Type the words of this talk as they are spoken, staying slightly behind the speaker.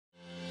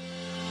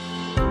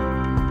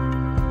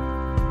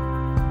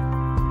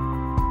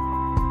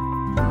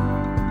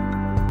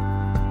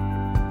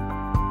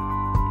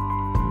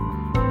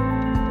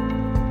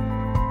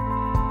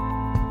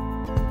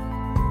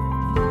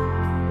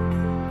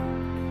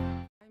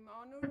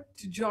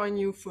to join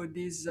you for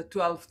this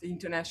 12th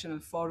International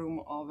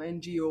Forum of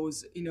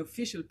NGOs in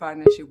official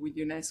partnership with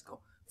UNESCO,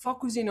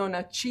 focusing on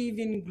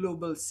achieving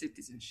global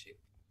citizenship.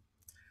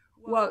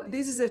 Well,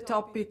 this is a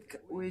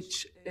topic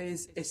which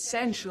is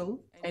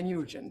essential and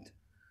urgent.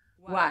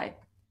 Why?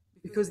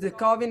 Because the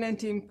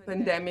COVID-19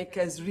 pandemic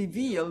has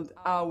revealed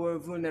our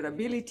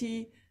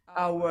vulnerability,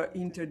 our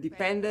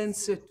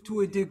interdependence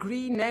to a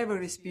degree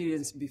never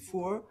experienced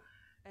before,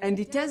 and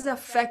it has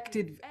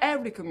affected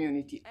every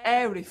community,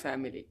 every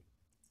family.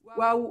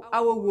 Well,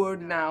 our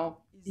world now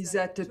is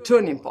at a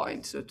turning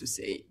point, so to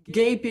say.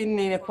 Gaping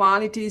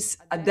inequalities,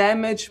 a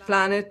damaged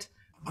planet,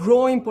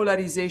 growing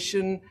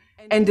polarization,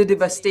 and the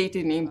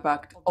devastating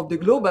impact of the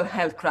global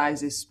health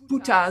crisis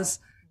put us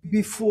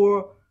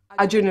before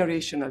a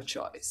generational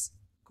choice.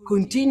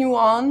 Continue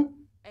on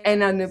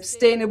an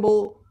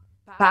unsustainable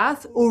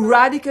path or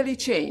radically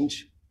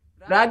change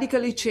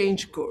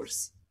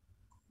course.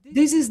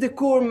 This is the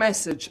core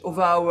message of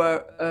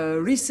our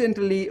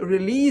recently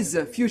released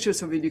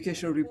Futures of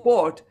Education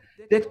report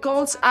that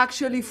calls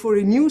actually for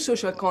a new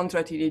social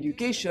contract in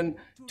education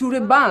to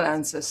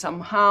rebalance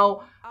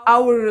somehow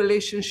our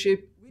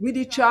relationship with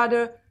each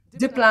other,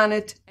 the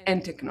planet,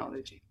 and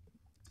technology.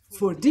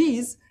 For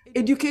this,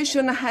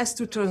 education has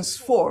to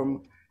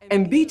transform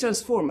and be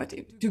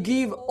transformative to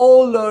give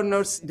all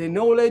learners the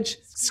knowledge,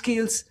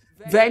 skills,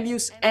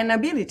 values, and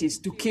abilities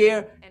to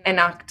care and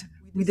act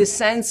with a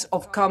sense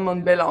of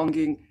common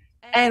belonging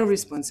and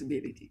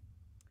responsibility.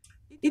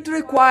 It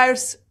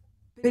requires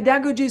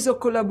pedagogies of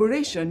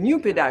collaboration, new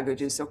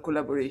pedagogies of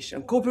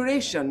collaboration,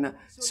 cooperation,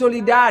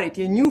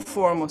 solidarity, a new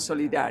form of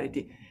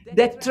solidarity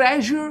that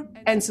treasure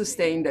and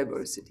sustain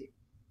diversity.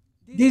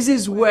 This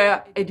is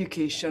where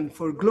education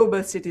for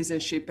global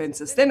citizenship and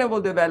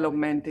sustainable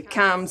development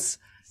comes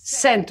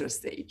center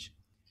stage.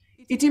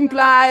 It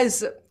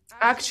implies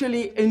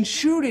actually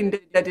ensuring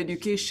that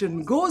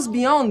education goes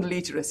beyond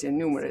literacy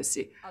and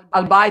numeracy,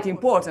 albeit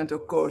important,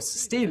 of course,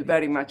 still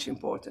very much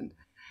important.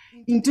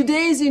 In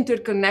today's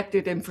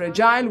interconnected and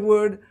fragile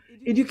world,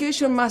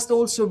 education must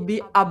also be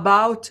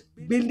about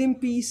building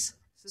peace,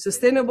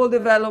 sustainable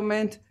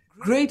development,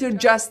 greater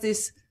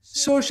justice,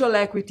 social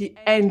equity,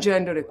 and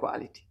gender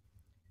equality.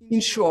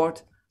 In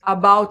short,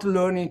 about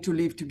learning to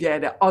live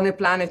together on a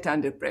planet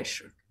under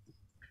pressure.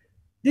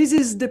 This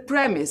is the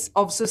premise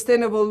of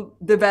Sustainable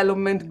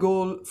Development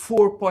Goal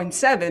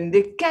 4.7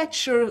 that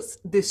captures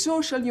the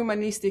social,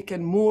 humanistic,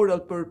 and moral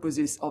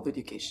purposes of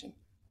education.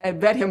 A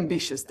very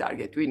ambitious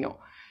target, we know.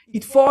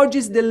 It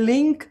forges the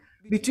link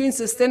between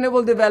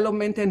sustainable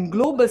development and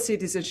global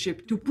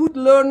citizenship to put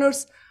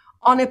learners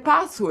on a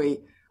pathway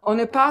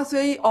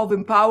of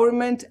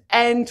empowerment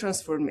and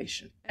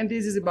transformation. And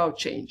this is about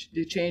change,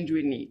 the change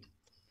we need.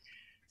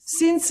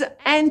 Since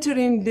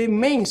entering the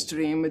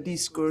mainstream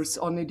discourse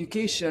on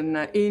education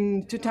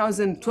in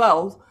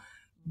 2012,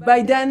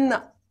 by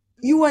then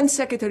UN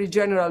Secretary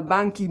General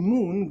Ban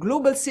Ki-moon,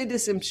 global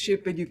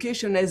citizenship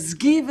education has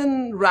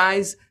given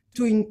rise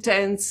to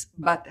intense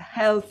but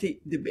healthy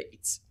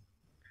debates.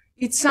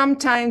 It's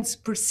sometimes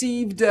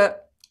perceived,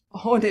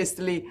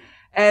 honestly,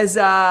 as,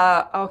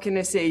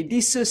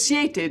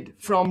 dissociated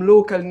from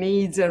local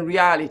needs and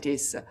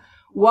realities,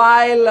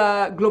 while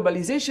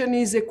globalization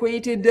is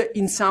equated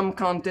in some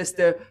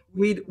contexts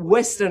with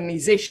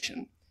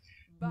westernization.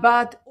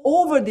 But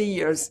over the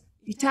years,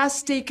 it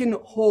has taken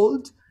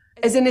hold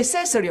as a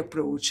necessary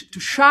approach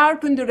to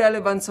sharpen the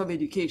relevance of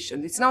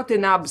education. It's not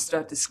an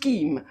abstract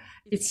scheme.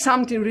 It's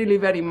something really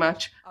very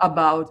much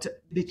about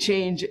the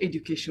change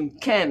education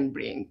can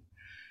bring.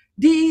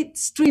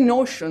 These three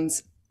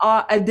notions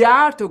are at the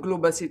heart of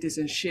global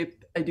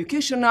citizenship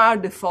education are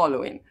the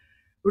following: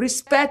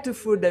 respect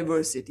for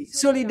diversity,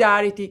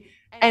 solidarity,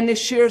 and a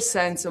shared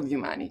sense of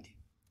humanity.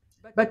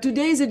 But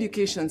today's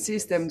education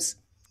systems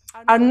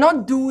are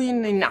not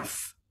doing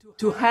enough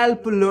to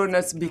help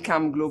learners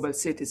become global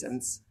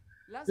citizens.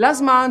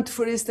 Last month,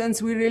 for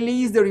instance, we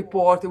released a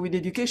report with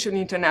Education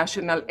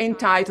International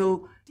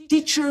entitled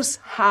Teachers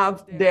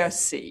Have Their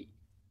Say.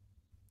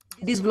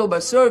 This global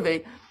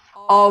survey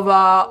of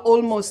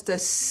almost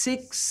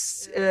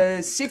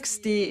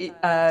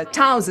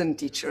 60,000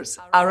 teachers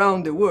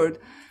around the world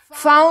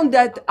found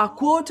that a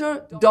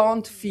quarter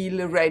don't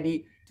feel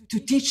ready to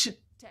teach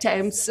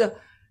themes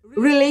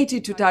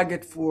related to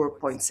Target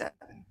 4.7,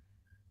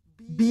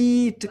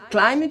 be it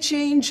climate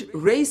change,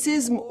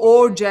 racism,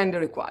 or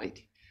gender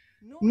equality.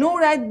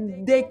 Nor are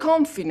they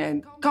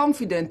confident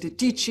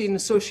teaching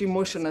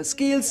socio-emotional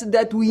skills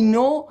that we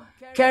know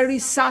carry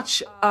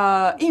such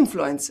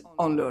influence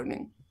on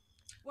learning.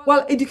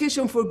 While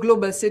education for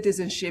global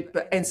citizenship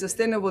and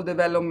sustainable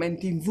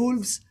development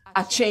involves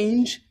a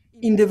change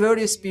in the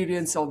very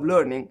experience of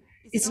learning.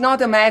 It's not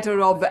a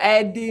matter of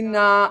adding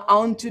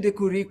onto the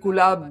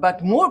curricula,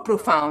 but more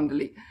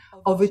profoundly,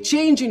 of a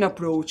change in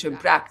approach and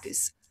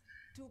practice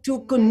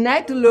to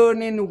connect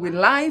learning with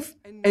life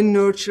and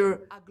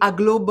nurture a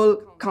global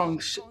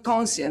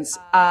conscience,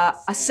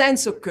 a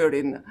sense of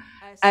caring,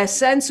 a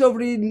sense of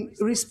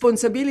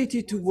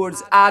responsibility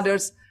towards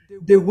others,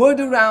 the world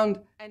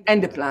around,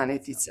 and the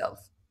planet itself.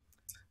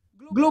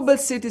 Global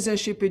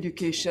citizenship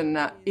education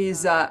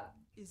is a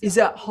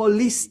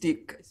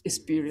holistic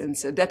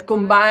experience that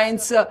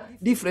combines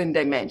different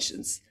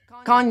dimensions: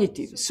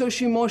 cognitive,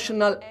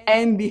 socio-emotional,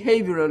 and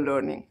behavioral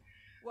learning.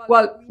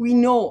 Well, we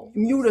know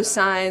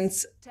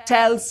neuroscience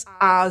tells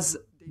us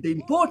the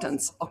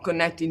importance of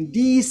connecting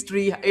these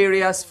three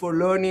areas for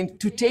learning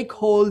to take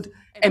hold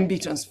and be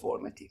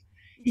transformative.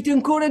 It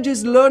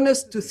encourages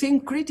learners to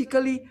think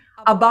critically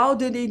about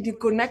the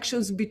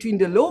interconnections between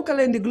the local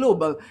and the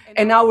global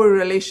and our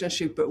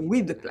relationship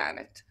with the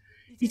planet.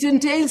 It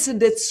entails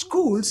that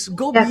schools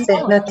go ¿Qué haces,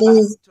 beyond Nati?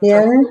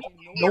 Bien,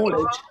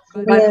 knowledge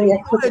by bien,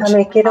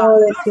 escúchame, encouraging quiero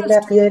decirle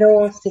a purposeful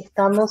Piero si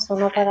estamos o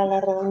no para la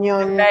the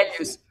reunión.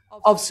 values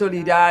of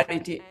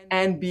solidarity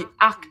and be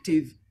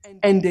active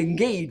and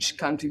engaged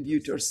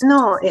contributors.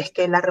 No, es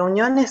que la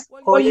reunión es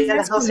Well, hoy a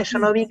las 12. Yo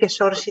no vi que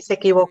Georgie se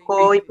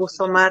equivocó y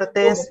puso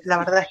martes. La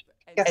verdad es que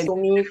and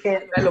asumí que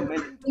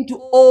development into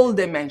all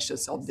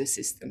dimensions of the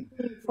system,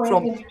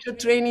 from teacher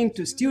training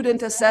to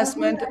student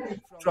assessment,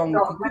 from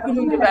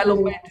curriculum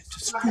development to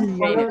school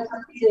management.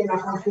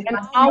 And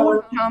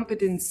our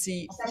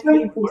competency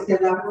framework,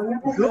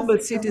 global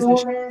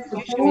citizenship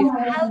education, is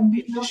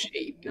helping to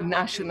shape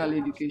national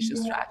education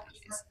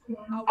strategies.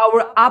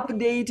 Our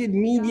updated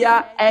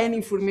media and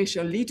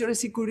information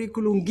literacy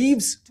curriculum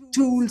gives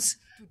tools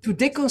to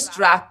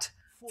deconstruct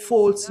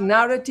false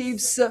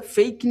narratives,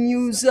 fake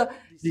news,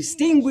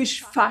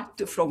 distinguish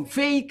fact from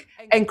fake,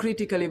 and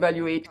critically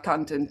evaluate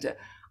content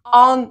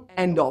on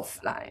and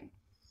offline.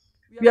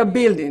 We are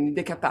building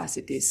the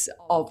capacities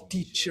of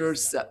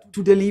teachers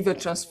to deliver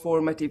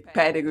transformative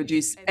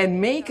pedagogies and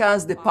make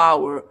us the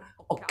power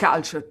of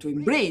culture to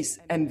embrace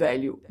and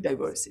value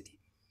diversity.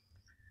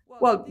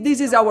 Well, this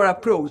is our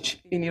approach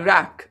in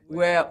Iraq,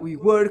 where we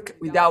work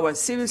with our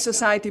civil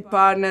society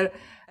partner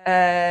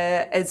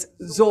as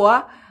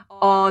ZOA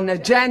on a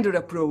gender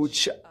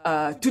approach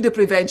to the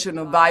prevention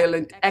of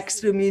violent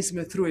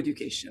extremism through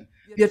education.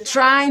 We are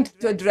trying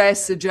to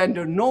address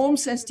gender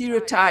norms and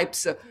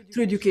stereotypes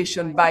through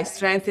education by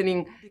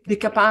strengthening the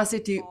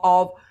capacity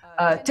of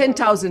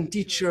 10,000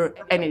 teachers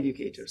and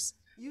educators.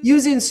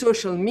 Using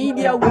social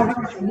media, we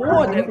reach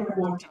more than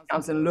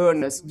 40,000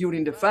 learners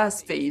during the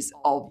first phase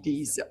of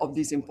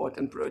this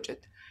important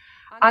project.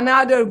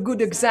 Another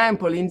good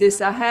example, in the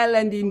Sahel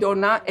and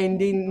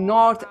in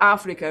North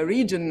Africa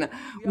region,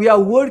 we are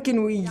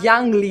working with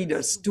young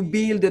leaders to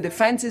build the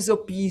defenses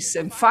of peace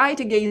and fight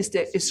against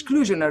the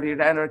exclusionary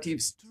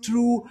narratives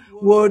through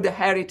World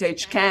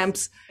Heritage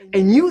camps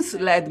and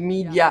youth-led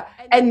media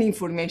and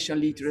information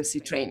literacy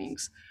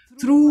trainings.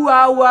 Through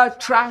our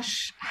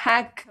Trash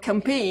Hack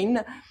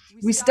campaign,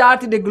 we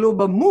started a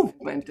global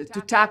movement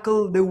to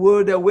tackle the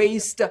world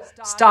waste,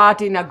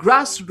 starting at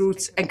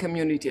grassroots and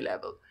community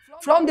level.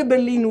 From the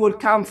Berlin World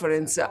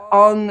Conference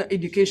on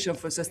Education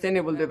for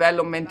Sustainable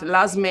Development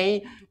last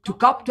May to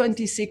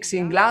COP26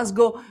 in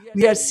Glasgow,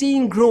 we are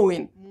seeing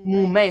growing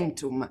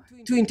momentum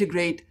to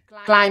integrate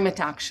climate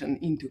action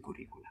into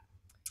curricula.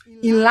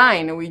 In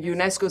line with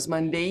UNESCO's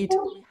mandate,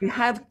 we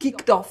have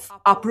kicked off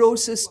a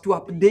process to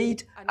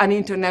update an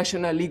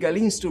international legal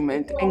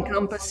instrument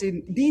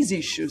encompassing these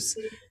issues,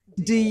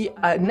 the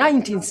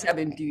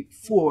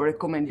 1974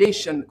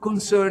 recommendation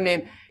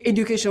concerning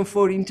education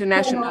for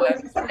international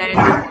understanding,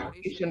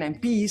 education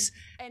and peace,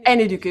 and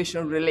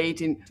education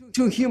relating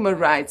to human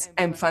rights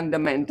and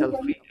fundamental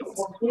freedoms.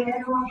 The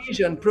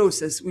revision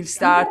process will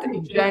start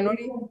in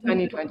January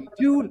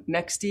 2022,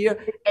 next year,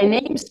 and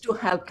aims to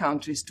help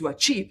countries to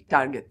achieve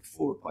target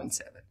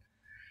 4.7.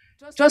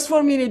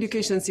 Transforming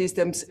education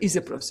systems is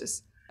a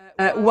process.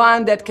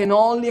 One that can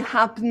only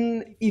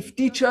happen if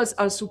teachers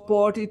are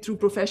supported through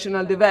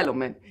professional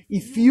development,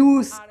 if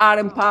youth are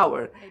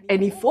empowered,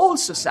 and if all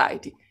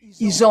society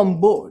is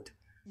on board,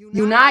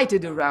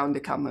 united around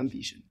the common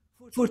vision.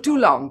 For too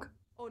long,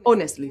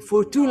 honestly,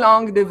 for too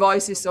long, the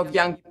voices of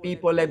young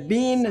people have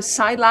been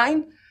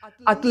sidelined,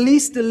 at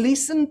least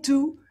listened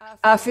to,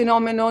 a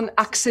phenomenon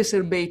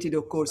exacerbated,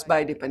 of course,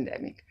 by the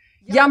pandemic.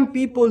 Young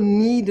people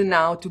need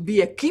now to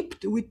be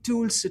equipped with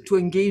tools to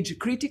engage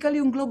critically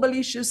on global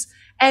issues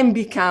and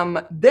become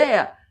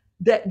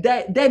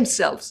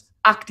themselves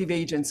active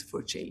agents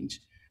for change.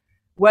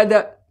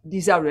 Whether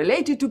these are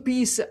related to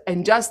peace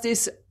and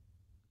justice,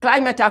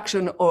 climate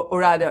action,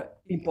 or other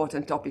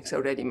important topics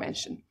already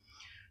mentioned.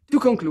 To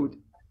conclude,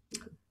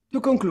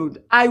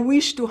 I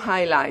wish to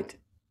highlight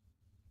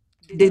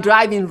the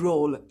driving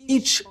role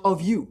each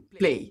of you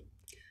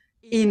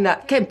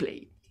can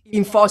play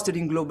in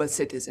fostering global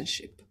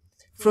citizenship,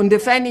 from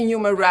defending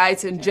human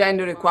rights and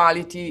gender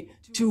equality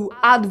to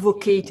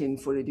advocating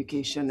for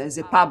education as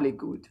a public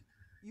good.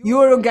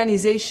 Your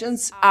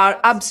organizations are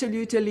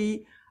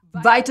absolutely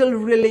vital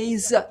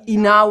relays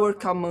in our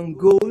common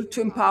goal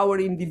to empower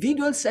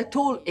individuals at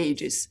all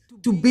ages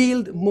to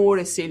build more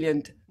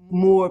resilient,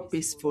 more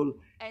peaceful,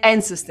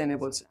 and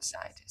sustainable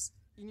societies.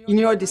 In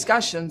your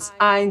discussions,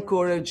 I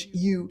encourage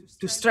you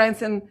to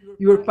strengthen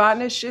your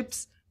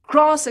partnerships,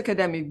 cross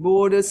academic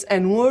borders,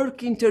 and work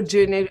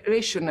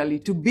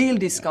intergenerationally to build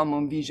this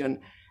common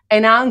vision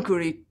and anchor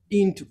it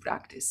into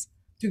practice.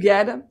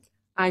 Together,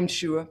 I'm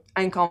sure,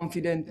 I'm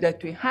confident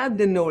that we have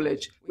the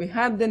knowledge, we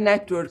have the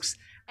networks,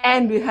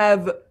 and we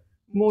have,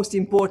 most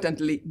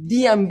importantly,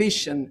 the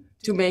ambition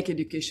to make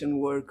education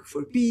work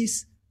for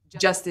peace,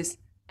 justice,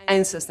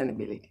 and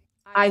sustainability.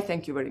 I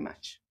thank you very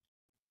much.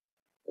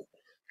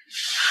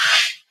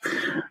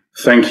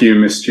 Thank you,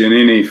 Ms.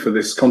 Giannini, for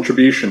this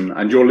contribution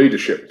and your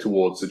leadership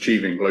towards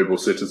achieving global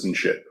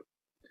citizenship.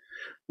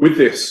 With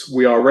this,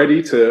 we are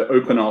ready to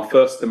open our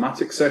first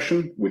thematic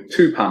session with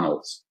two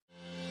panels.